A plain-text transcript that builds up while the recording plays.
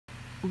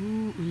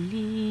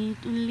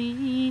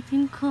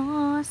Uulit-ulitin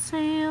ko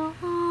sa'yo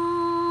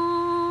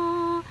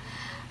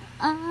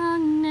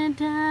ang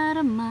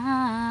nadarama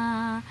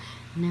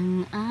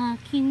ng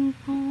aking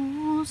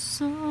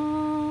puso.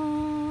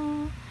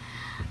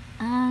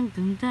 Ang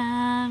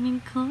damdamin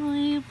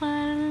ko'y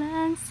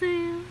parang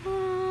sa'yo,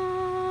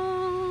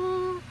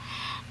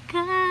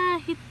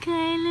 kahit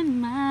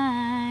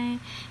kailanman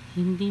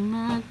hindi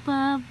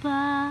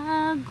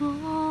magbabago.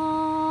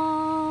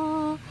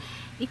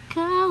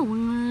 Ikaw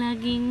ang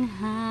laging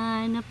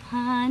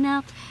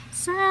hanap-hanap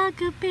sa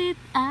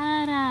gabi't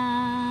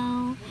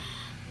araw.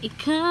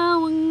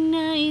 Ikaw ang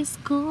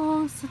nais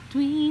ko sa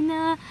tuwing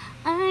na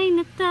ay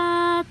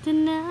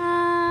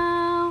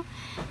natatanaw.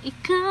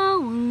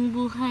 Ikaw ang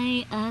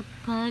buhay at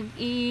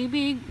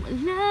pag-ibig,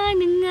 wala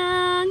na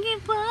ngang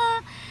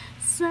iba.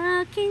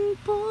 Sa aking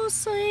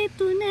puso'y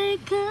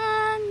tunay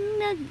kang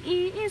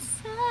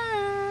nag-iisa.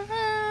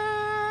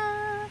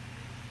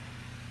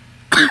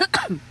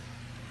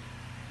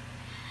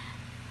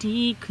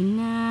 Di ko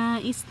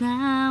nais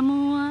na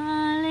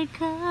mawalay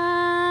ka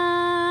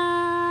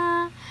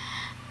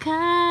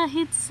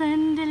kahit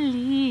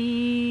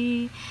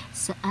sandali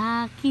sa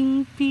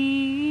aking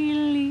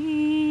piling.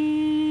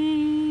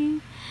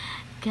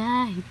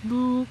 Kahit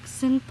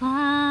buksan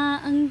pa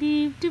ang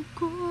dibdib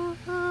ko,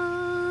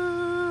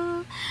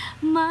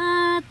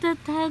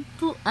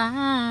 matatagpo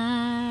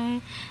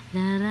ay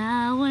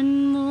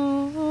larawan mo.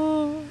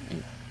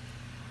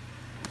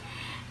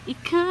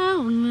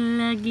 Ikaw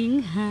ang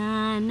laging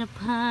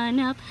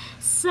hanap-hanap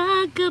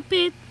sa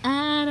gabi't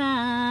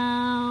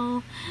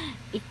araw.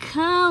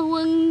 Ikaw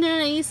ang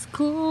nais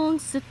kong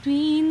sa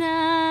tuwing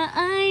na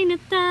ay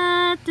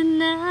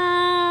natatanaw.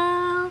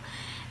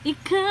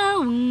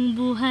 Ikaw ang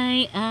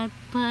buhay at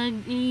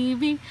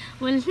pag-ibig,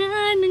 wala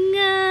na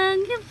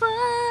ngang iba.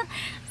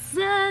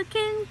 Sa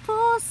aking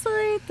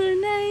puso'y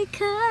tunay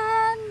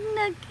kang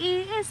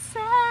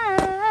nag-iisa.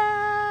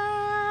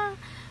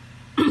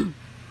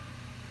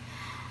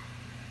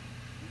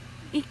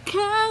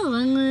 Ikaw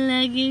ang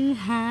laging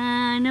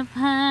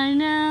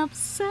hanap-hanap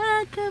sa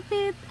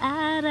gabi't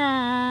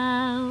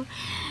araw.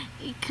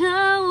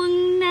 Ikaw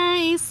ang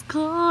nais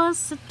ko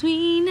sa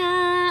tuwing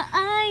na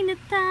ay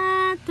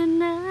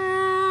natatanaw.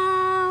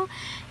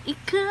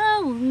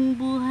 Ikaw ang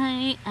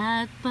buhay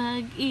at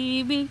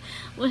pag-ibig,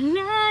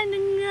 wala na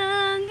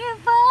ngang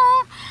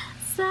iba.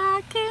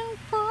 Sa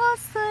aking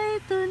puso'y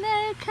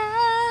tunay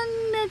kang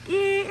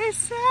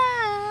nag-iisa.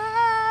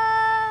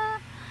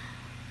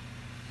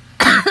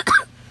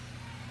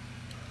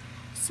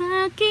 Sa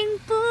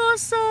aking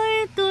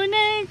puso'y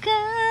tunay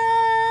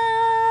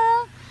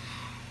kang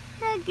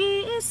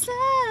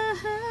nag-iisa.